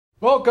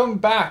Welcome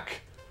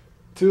back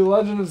to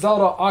Legend of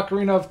Zelda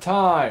Ocarina of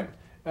Time.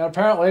 And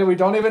apparently we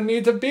don't even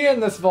need to be in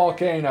this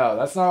volcano.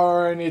 That's not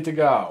where we need to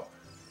go.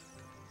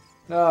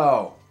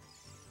 No.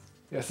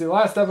 You see,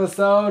 last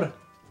episode,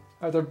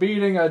 after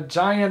beating a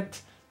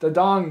giant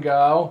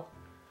Dodongo,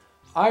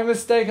 I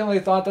mistakenly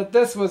thought that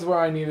this was where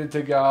I needed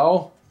to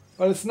go,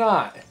 but it's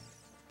not.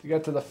 To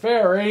get to the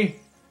ferry,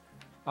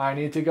 I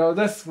need to go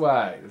this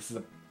way. This is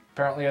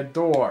apparently a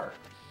door.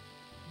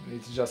 I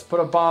need to just put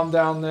a bomb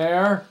down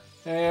there,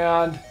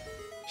 and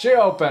she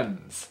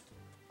opens.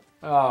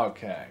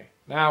 Okay,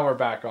 now we're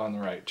back on the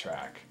right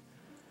track.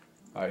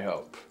 I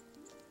hope.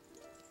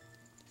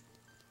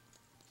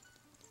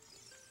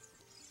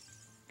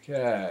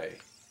 Okay.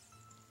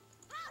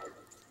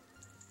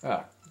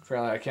 Ah,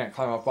 apparently I can't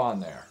climb up on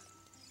there.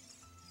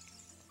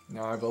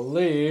 Now I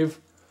believe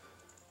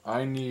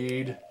I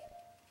need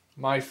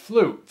my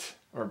flute,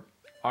 or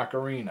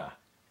ocarina.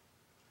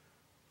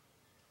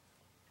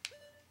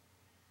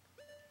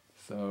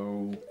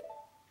 So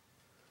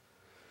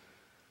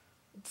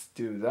let's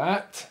do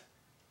that.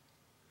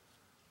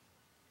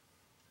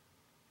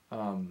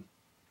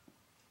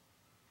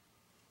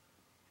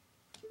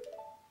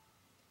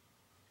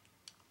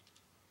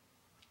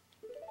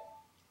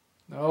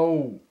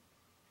 No.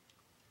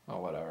 Oh,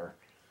 whatever.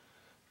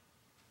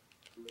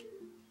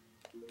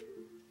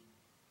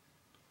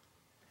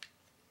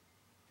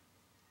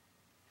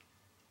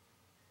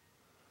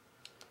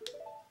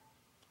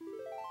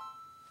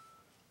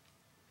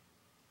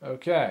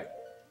 Okay.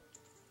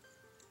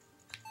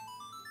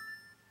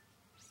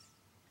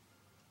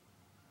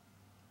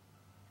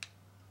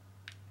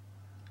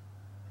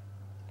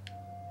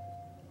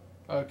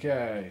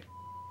 Okay.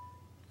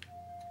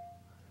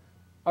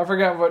 I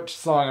forget which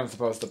song I'm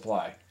supposed to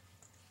play.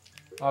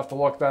 I'll have to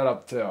look that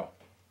up too.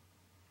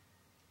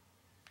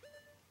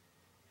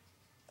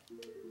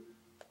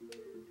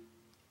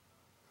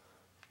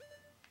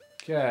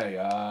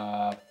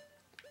 Okay,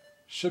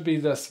 should be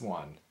this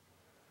one.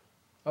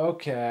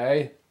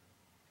 Okay.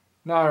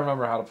 Now I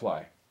remember how to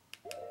play.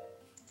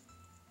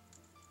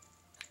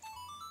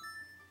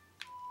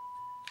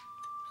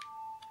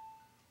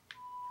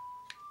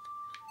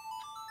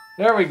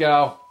 There we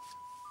go.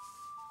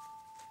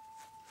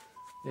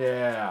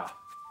 Yeah.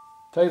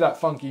 Play that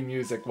funky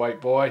music,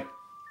 white boy.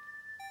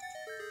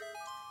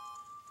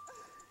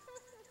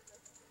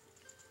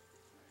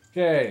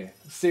 Okay,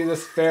 let's see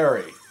this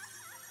fairy.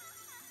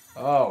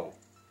 Oh.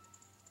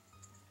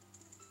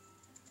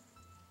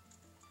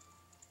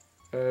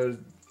 Is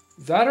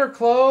that her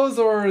clothes,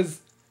 or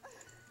is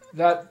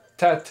that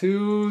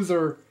tattoos,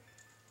 or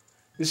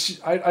is she?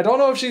 I don't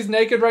know if she's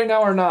naked right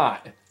now or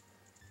not.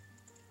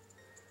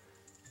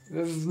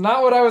 This is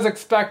not what I was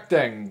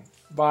expecting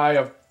by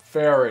a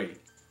fairy.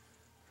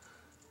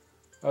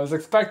 I was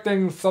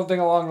expecting something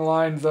along the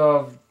lines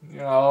of, you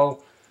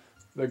know,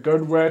 the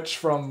Good Witch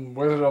from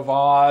Wizard of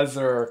Oz,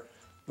 or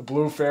the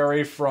Blue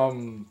Fairy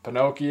from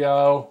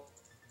Pinocchio.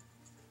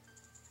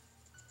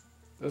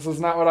 This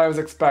is not what I was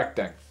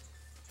expecting.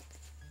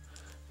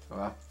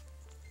 Welcome,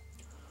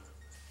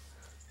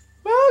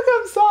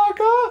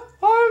 Sokka!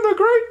 I'm the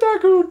Great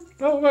Deku...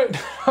 Oh, wait.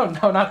 Oh,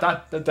 no, not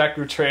that. The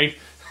Deku Tree.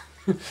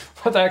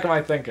 What the heck am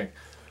I thinking?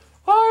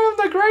 I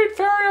am the Great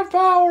Fairy of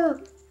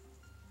Power!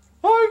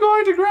 I'm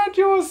going to grant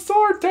you a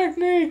sword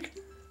technique!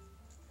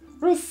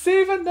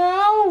 Receive it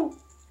now!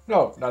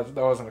 No, that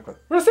wasn't a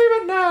question. Receive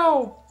it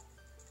now!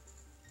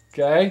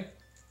 Okay.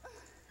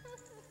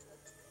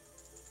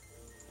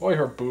 Boy,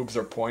 her boobs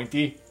are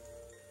pointy.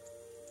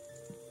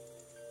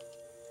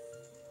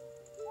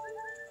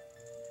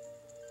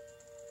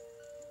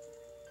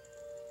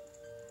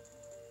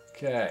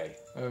 Okay.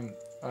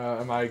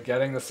 Am I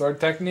getting the sword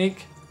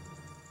technique?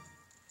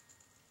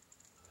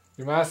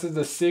 You mastered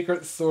the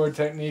secret sword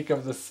technique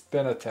of the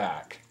spin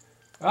attack.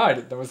 Ah,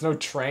 there was no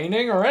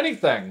training or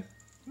anything.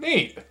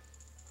 Neat.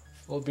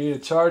 Will be to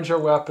charge your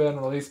weapon,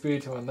 release B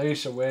to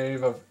unleash a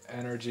wave of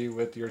energy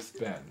with your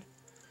spin.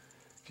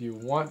 If you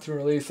want to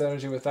release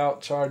energy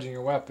without charging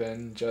your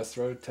weapon, just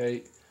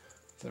rotate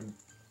and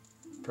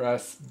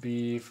press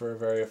B for a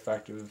very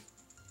effective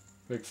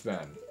big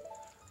spin.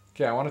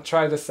 Okay, I want to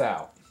try this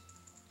out.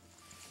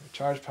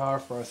 Charge power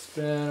for a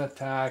spin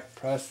attack,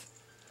 press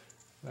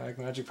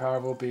magic power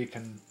will be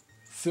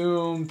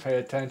consumed. Pay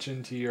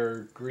attention to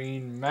your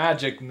green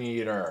magic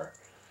meter.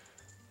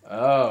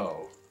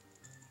 Oh.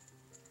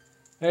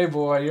 Hey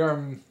boy, you're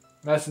a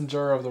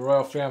messenger of the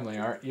royal family,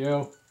 aren't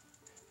you?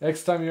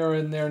 Next time you're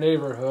in their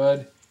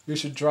neighborhood, you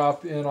should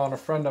drop in on a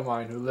friend of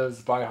mine who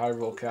lives by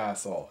Hyrule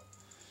Castle.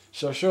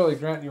 She'll surely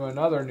grant you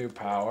another new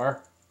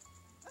power.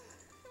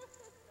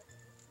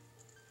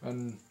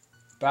 When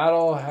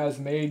battle has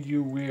made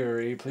you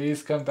weary,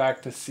 please come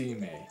back to see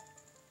me.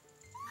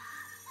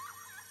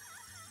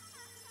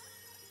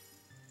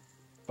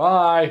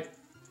 Bye!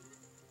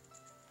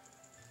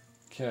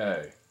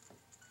 Okay.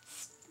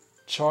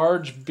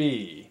 Charge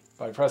B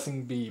by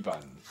pressing B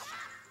button.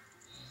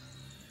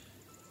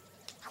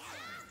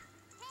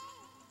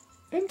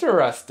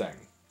 Interesting.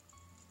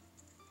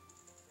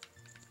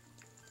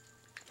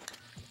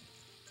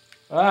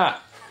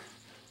 Ah!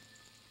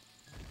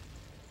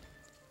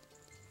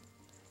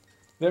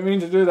 Didn't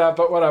mean to do that,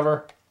 but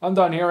whatever. I'm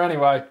done here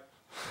anyway.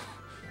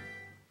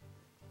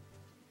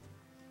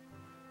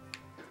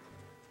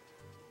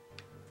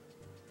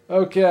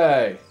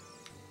 Okay.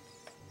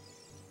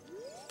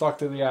 Let's talk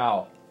to the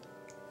owl.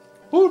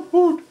 Hoot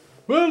hoot!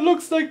 Well, it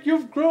looks like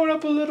you've grown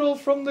up a little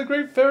from the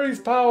Great Fairy's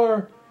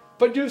power.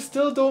 But you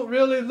still don't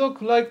really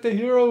look like the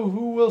hero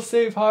who will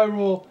save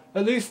Hyrule.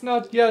 At least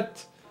not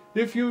yet.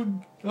 If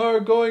you are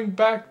going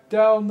back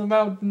down the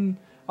mountain,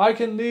 I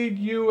can lead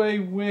you a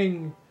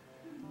wing.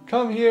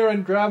 Come here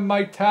and grab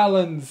my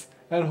talons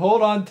and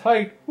hold on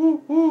tight.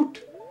 Woot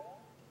woot.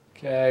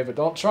 Okay, but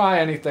don't try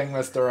anything,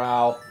 Mr.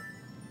 Owl.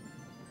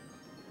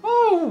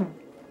 Oh!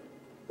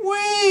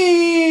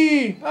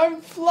 Whee! I'm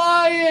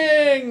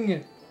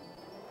flying!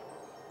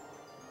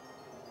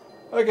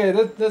 Okay,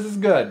 this is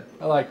good.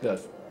 I like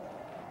this.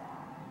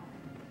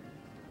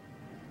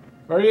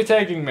 Where are you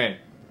taking me?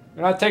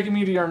 You're not taking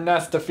me to your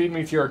nest to feed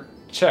me to your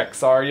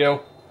chicks, are you?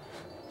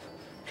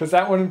 Because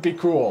that wouldn't be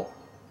cool.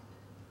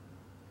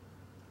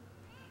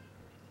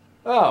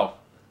 Oh.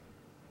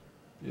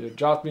 You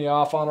dropped me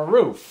off on a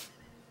roof.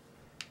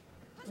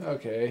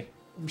 Okay.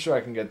 I'm sure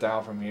I can get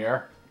down from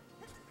here.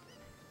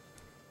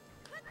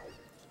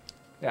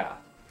 Yeah.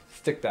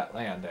 Stick that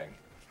landing.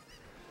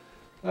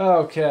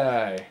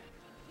 Okay.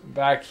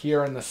 Back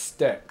here in the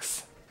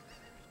sticks.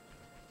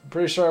 I'm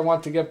pretty sure I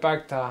want to get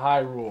back to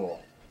Hyrule.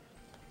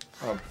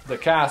 Oh, the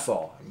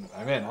castle.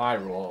 I'm in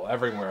Hyrule.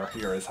 Everywhere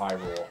here is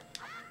Hyrule.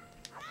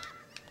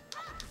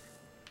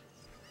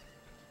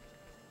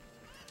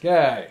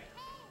 Okay.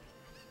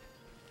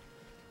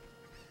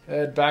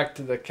 Head back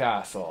to the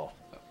castle.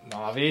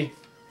 Navi,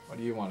 what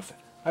do you want to say?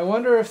 I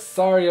wonder if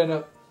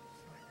Saria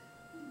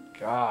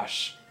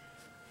Gosh.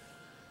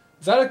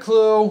 Is that a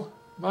clue?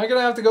 Am I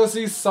gonna have to go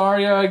see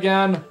Saria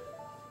again?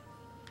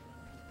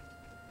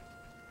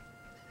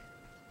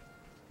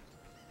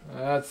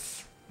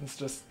 Let's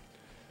just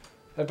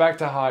head back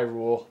to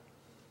Hyrule.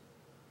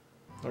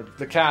 Or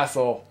the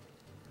castle.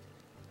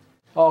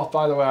 Oh,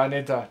 by the way, I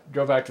need to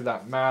go back to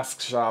that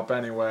mask shop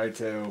anyway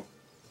to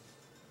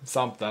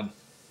something.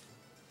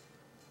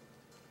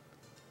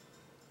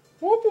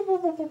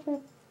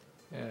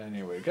 And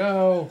here we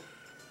go.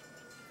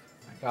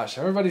 My gosh,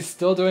 everybody's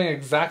still doing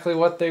exactly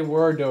what they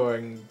were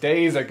doing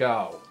days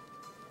ago.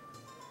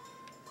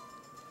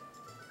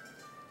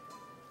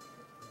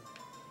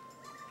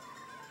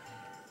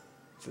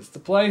 Is this the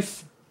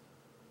place?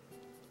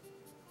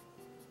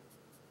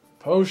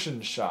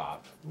 Potion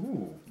shop.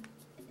 Ooh.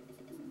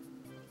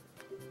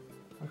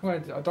 How come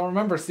I don't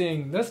remember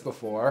seeing this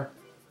before.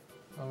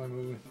 How am I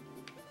moving?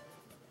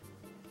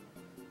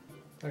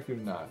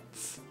 Deku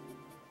nuts.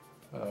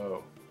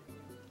 Oh.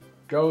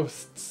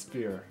 Ghost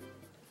spear.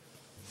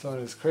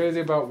 Someone is crazy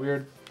about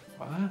weird...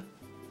 What?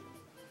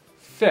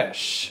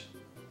 Fish.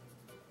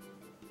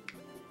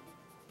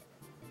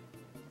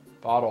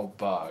 Bottle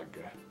bug.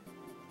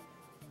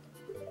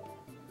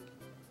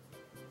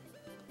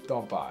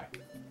 Don't buy.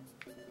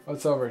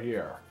 What's over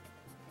here?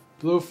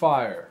 Blue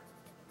fire.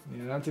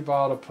 Need an empty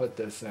bottle to put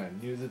this in.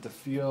 Use it to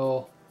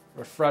feel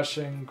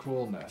refreshing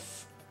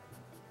coolness.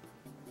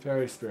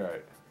 Fairy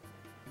spirit.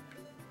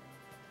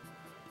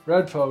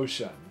 Red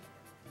potion.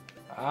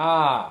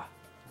 Ah.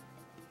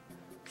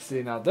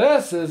 See, now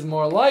this is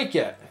more like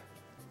it.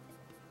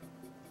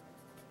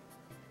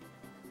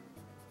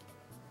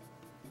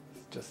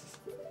 It's just...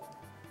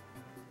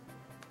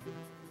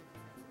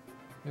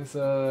 It's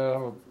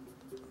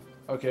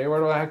okay,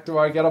 where the heck do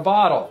I get a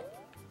bottle?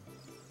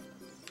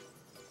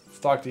 Let's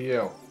talk to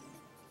you.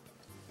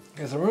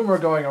 There's a rumor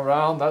going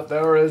around that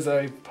there is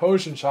a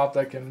potion shop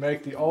that can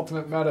make the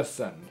ultimate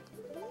medicine.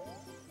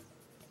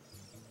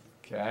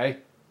 Okay.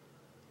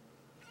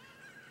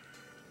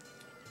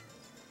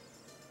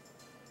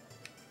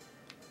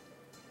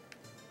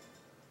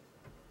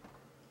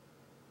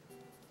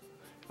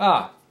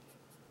 Ah.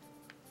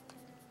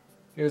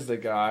 Here's the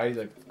guy,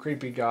 the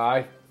creepy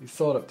guy. He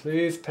sold it.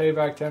 Please pay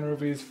back 10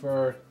 rupees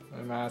for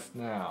my mask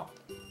now.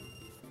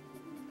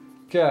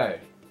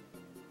 Okay.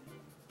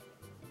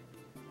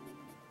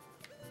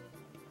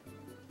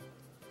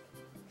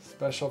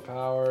 Special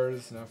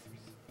powers. No.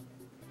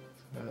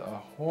 A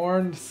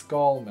horned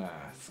skull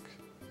mask.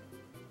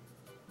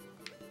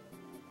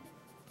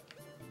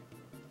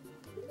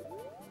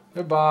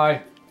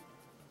 Goodbye.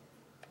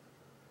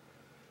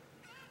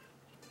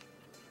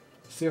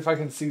 See if I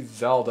can see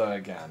Zelda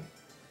again.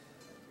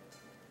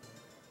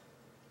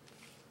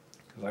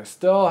 Because I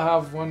still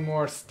have one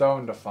more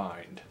stone to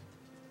find.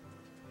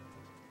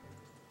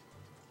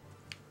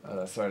 Oh,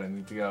 that's right, I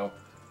need to go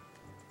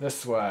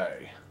this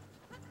way.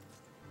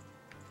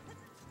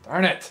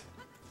 Darn it!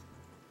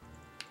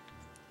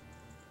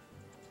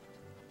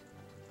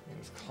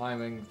 This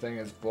climbing thing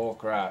is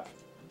bullcrap.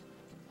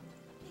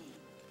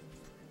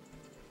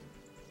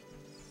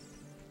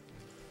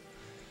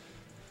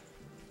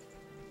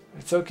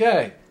 It's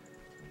okay.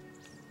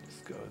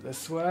 Just go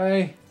this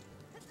way.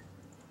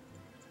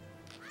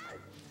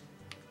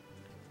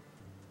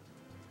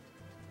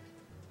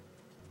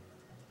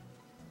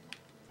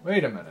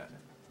 Wait a minute.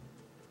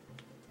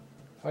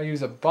 If I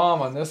use a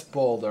bomb on this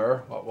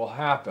boulder, what will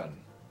happen?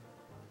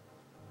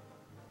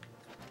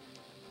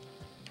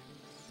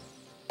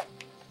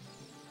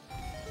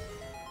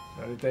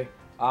 What did they...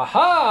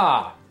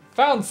 Aha!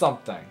 Found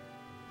something!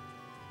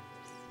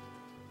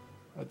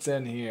 What's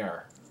in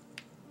here?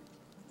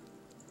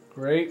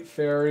 Great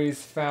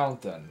Fairy's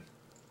Fountain.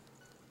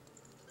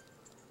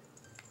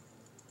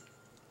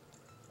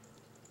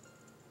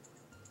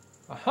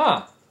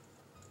 Aha!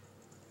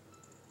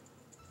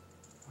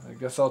 I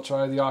guess I'll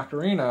try the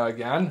Ocarina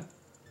again.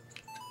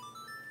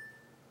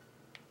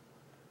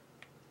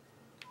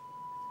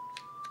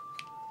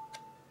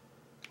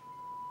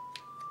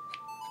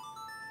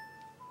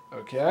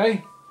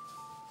 Okay.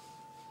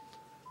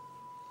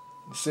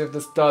 Let's see if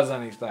this does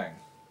anything.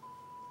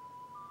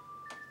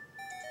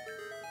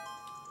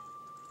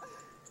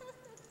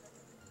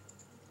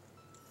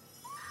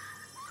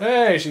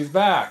 Hey, she's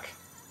back.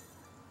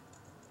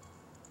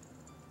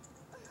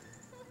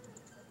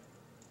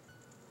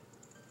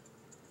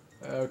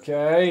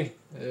 Okay.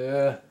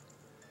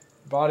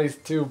 Body's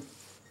too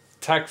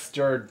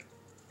textured.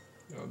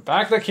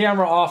 Back the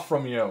camera off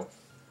from you.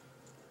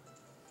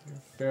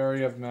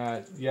 Fairy of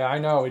Magic. Yeah, I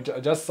know. I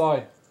just saw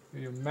you.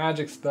 Your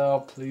magic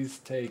spell. Please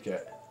take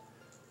it.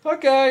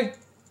 Okay.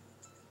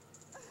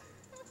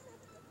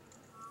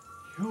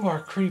 You are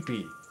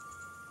creepy.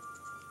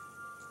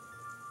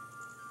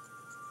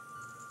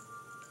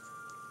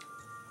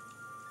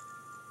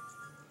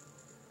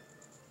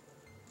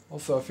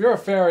 Also, if you're a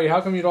fairy,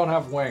 how come you don't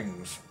have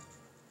wings?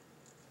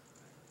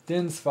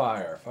 Din's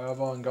Fire.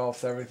 Fireball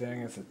engulfs everything.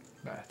 It's an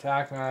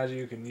attack magic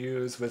you can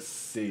use with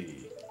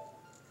C.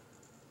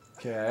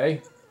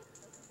 Okay.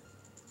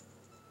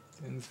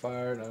 Din's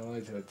Fire not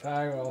only to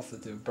attack, but also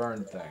to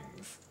burn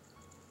things.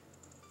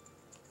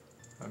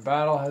 My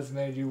battle has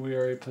made you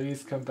weary.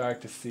 Please come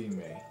back to see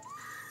me.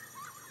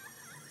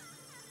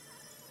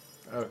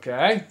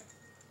 Okay.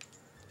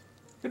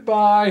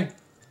 Goodbye.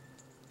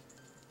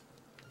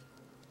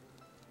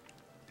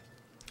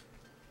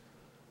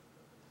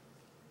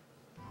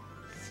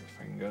 See if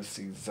I can go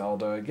see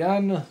Zelda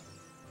again.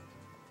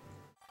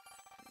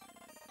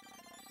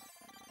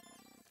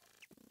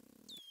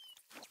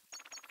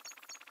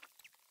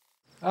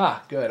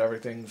 Ah, good.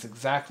 Everything's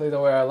exactly the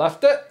way I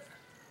left it.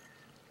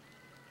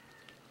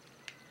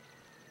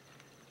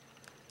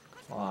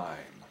 Climb.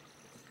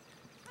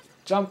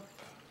 Jump.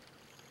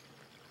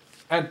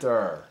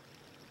 Enter.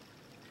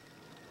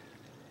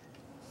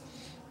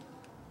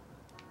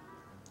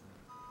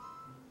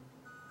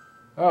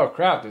 Oh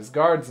crap, there's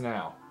guards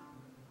now.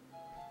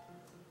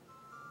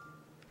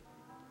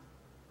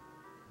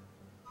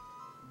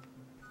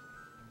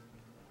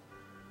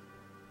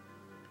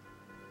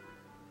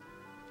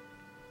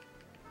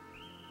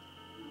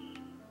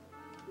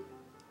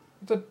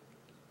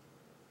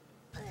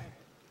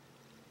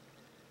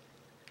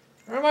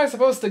 Where am I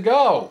supposed to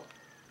go?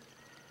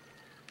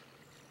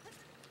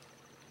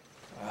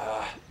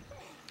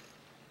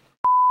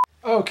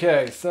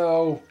 Okay,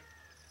 so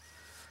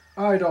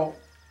I don't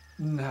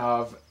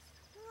have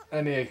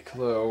any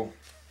clue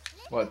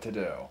what to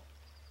do.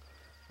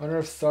 Wonder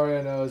if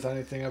Saria knows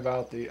anything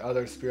about the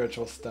other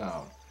spiritual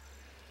stone.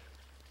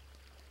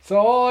 So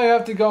all I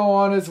have to go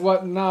on is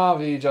what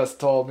Navi just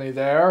told me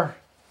there.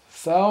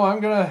 So I'm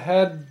gonna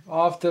head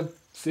off to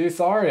see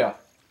Saria.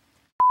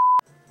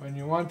 When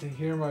you want to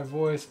hear my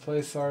voice,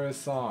 play Saria's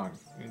song.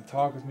 You can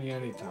talk with me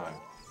anytime.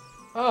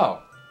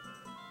 Oh.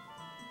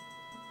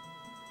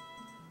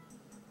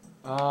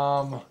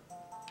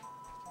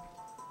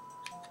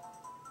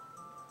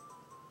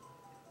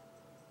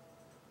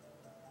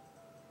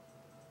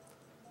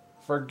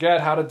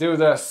 Forget how to do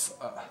this.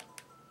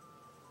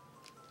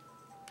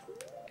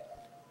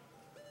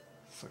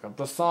 Let's look up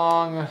the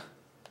song.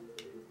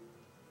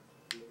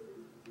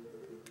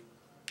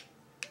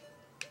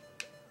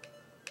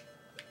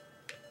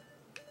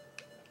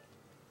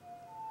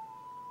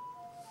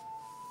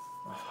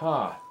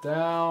 Aha.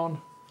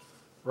 Down,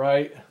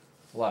 right,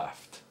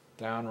 left.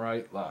 Down,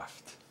 right,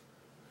 left.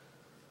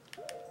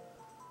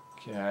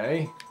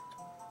 Okay.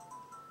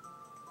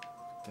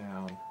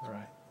 Down,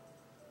 right.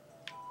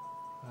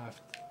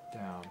 Left,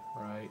 down,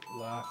 right,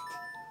 left.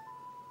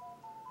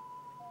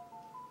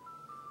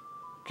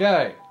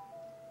 Okay.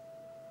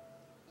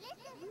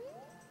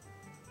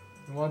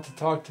 You want to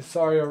talk to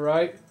Saria,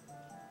 right?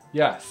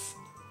 Yes.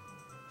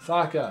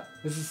 Sokka,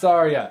 this is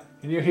Saria.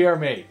 Can you hear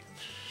me?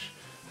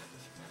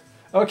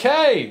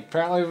 Okay.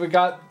 Apparently we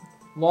got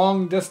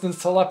long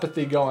distance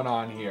telepathy going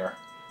on here.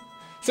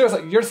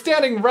 Seriously, you're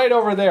standing right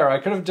over there. I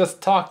could have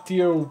just talked to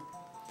you.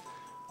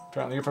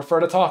 Apparently you prefer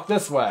to talk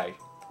this way.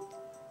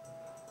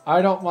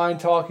 I don't mind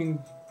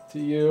talking to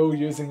you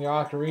using the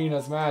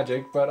Ocarina's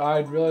magic, but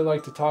I'd really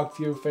like to talk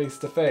to you face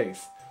to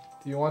face.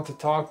 Do you want to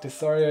talk to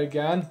Saria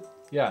again?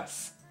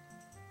 Yes.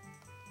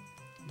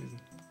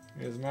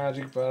 Use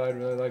magic, but I'd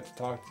really like to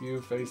talk to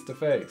you face to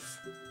face.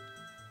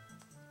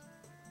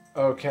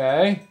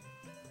 Okay.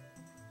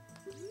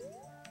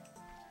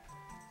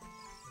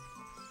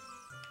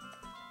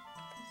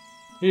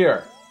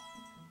 Here.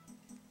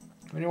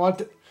 When you want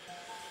to...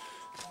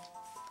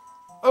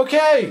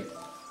 Okay!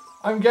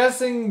 I'm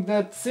guessing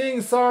that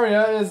seeing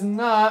Saria is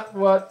not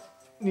what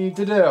I need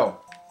to do.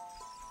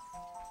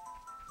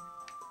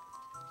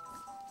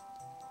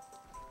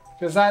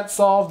 Because that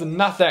solved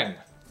nothing.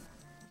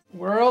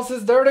 Where else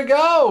is there to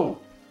go?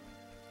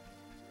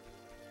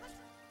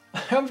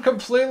 I'm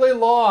completely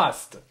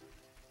lost.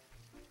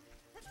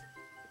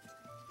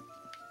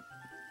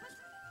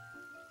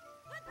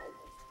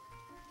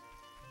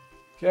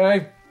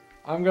 Okay,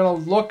 I'm gonna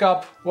look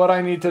up what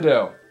I need to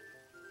do.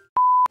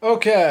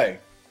 Okay,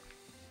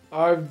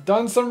 I've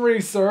done some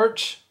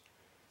research,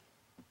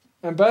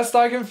 and best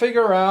I can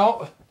figure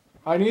out,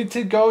 I need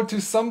to go to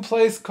some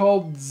place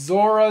called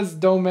Zora's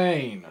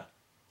Domain.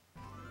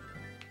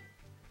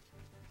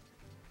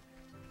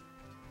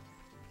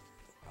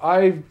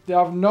 I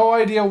have no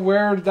idea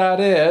where that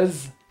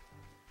is. It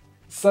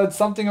said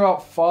something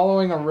about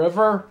following a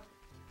river.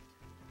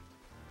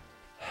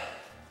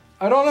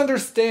 I don't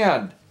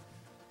understand.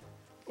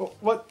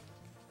 What?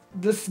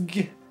 This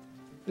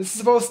is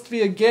supposed to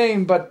be a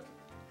game, but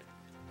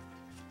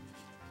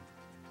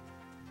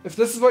if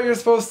this is what you're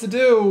supposed to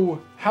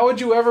do, how would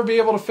you ever be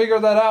able to figure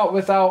that out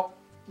without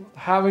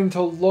having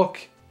to look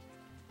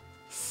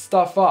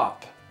stuff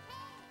up?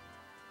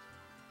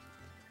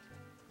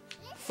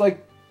 It's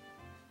like,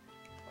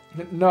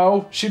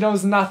 no, she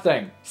knows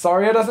nothing.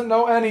 Saria doesn't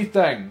know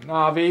anything.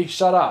 Navi,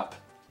 shut up.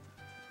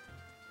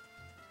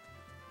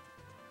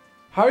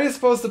 How are you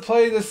supposed to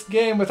play this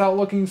game without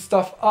looking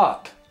stuff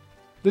up?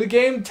 The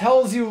game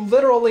tells you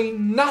literally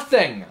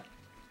nothing.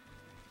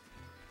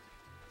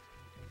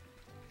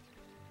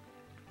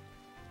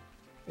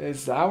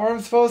 Is that where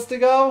I'm supposed to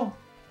go?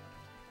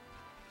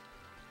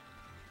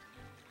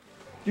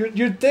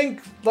 You'd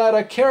think that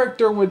a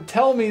character would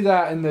tell me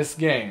that in this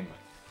game.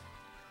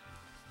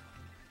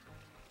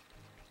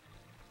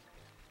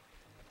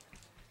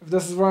 If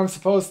this is where I'm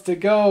supposed to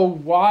go,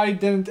 why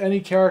didn't any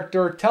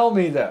character tell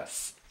me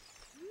this?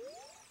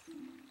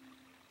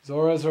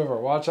 Zora's River.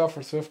 Watch out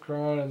for swift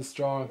current and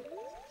strong.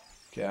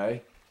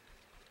 Okay.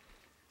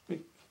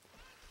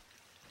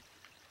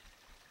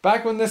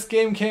 Back when this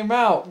game came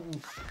out,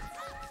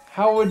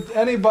 how would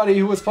anybody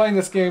who was playing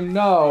this game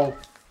know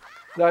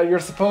that you're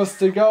supposed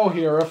to go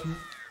here if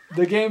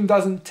the game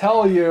doesn't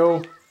tell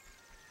you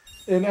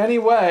in any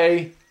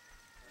way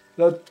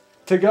that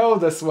to go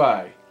this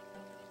way?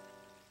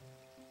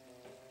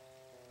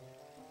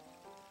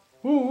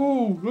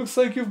 Ooh, looks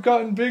like you've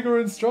gotten bigger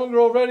and stronger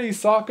already,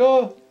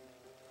 Sokka.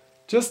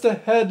 Just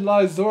ahead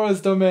lies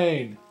Zora's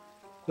Domain.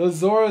 The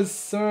Zoras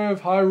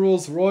serve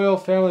Hyrule's royal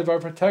family by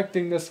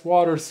protecting this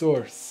water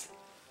source.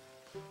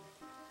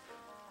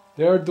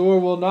 Their door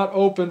will not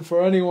open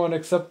for anyone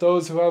except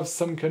those who have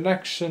some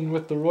connection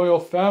with the royal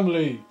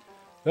family.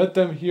 Let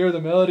them hear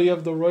the melody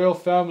of the royal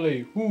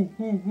family. Woo,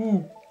 woo,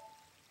 woo.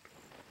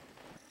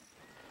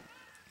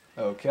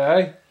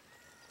 Okay.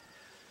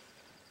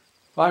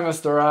 Bye,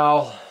 Mr.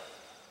 Owl.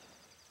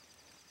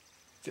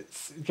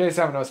 In case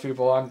I haven't noticed,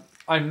 people,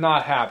 I'm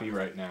not happy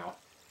right now.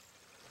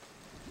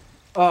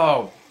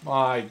 Oh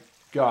my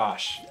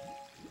gosh.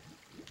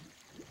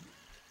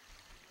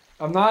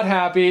 I'm not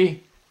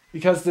happy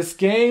because this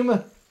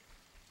game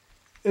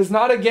is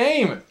not a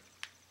game.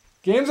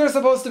 Games are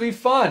supposed to be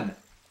fun.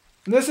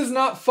 And this is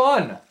not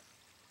fun.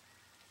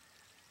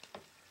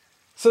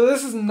 So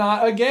this is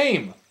not a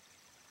game.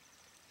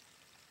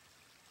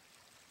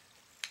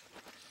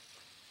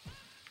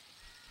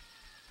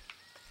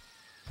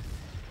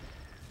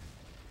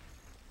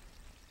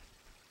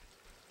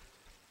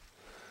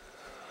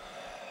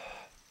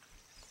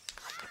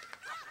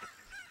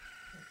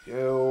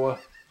 You.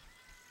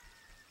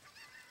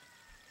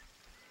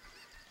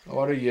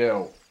 What are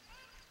you?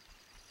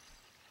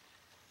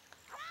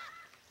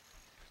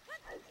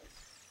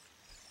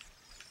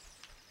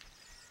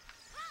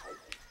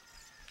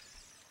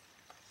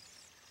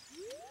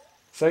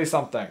 Say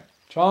something.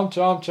 Chomp,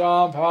 chomp,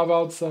 chomp. How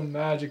about some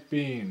magic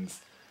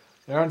beans?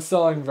 They aren't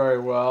selling very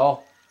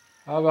well.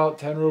 How about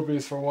 10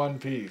 rupees for one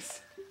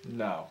piece?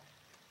 No.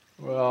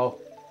 Well...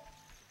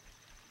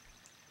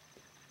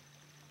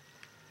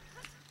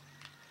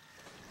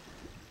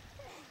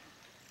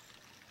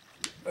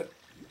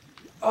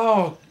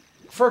 Oh,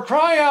 for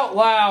crying out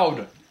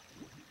loud!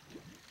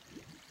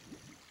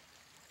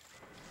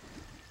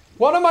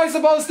 What am I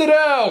supposed to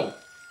do?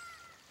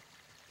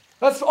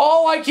 That's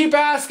all I keep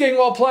asking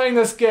while playing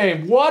this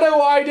game. What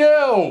do I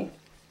do?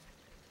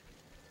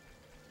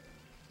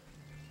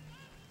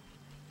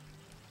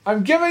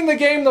 I'm giving the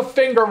game the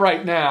finger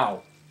right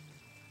now.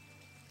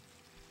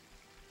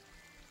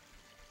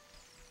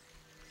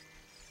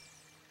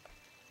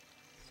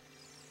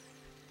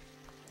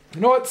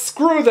 You know what?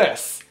 Screw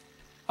this.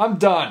 I'm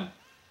done.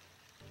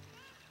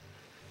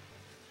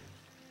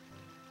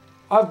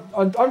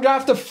 I'm gonna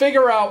have to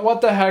figure out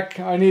what the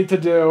heck I need to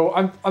do.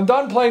 I'm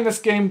done playing this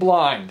game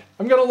blind.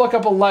 I'm gonna look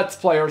up a Let's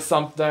Play or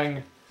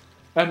something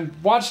and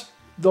watch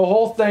the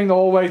whole thing the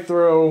whole way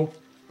through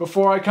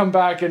before I come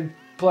back and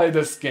play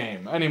this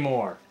game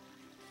anymore.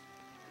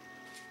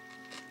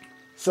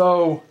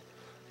 So,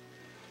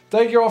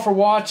 thank you all for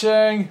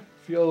watching.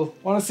 If you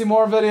want to see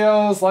more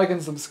videos, like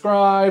and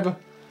subscribe.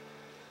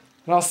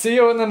 And I'll see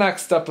you in the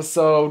next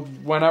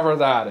episode, whenever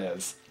that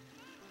is.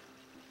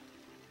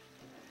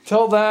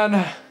 Till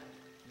then,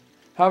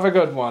 have a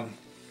good one.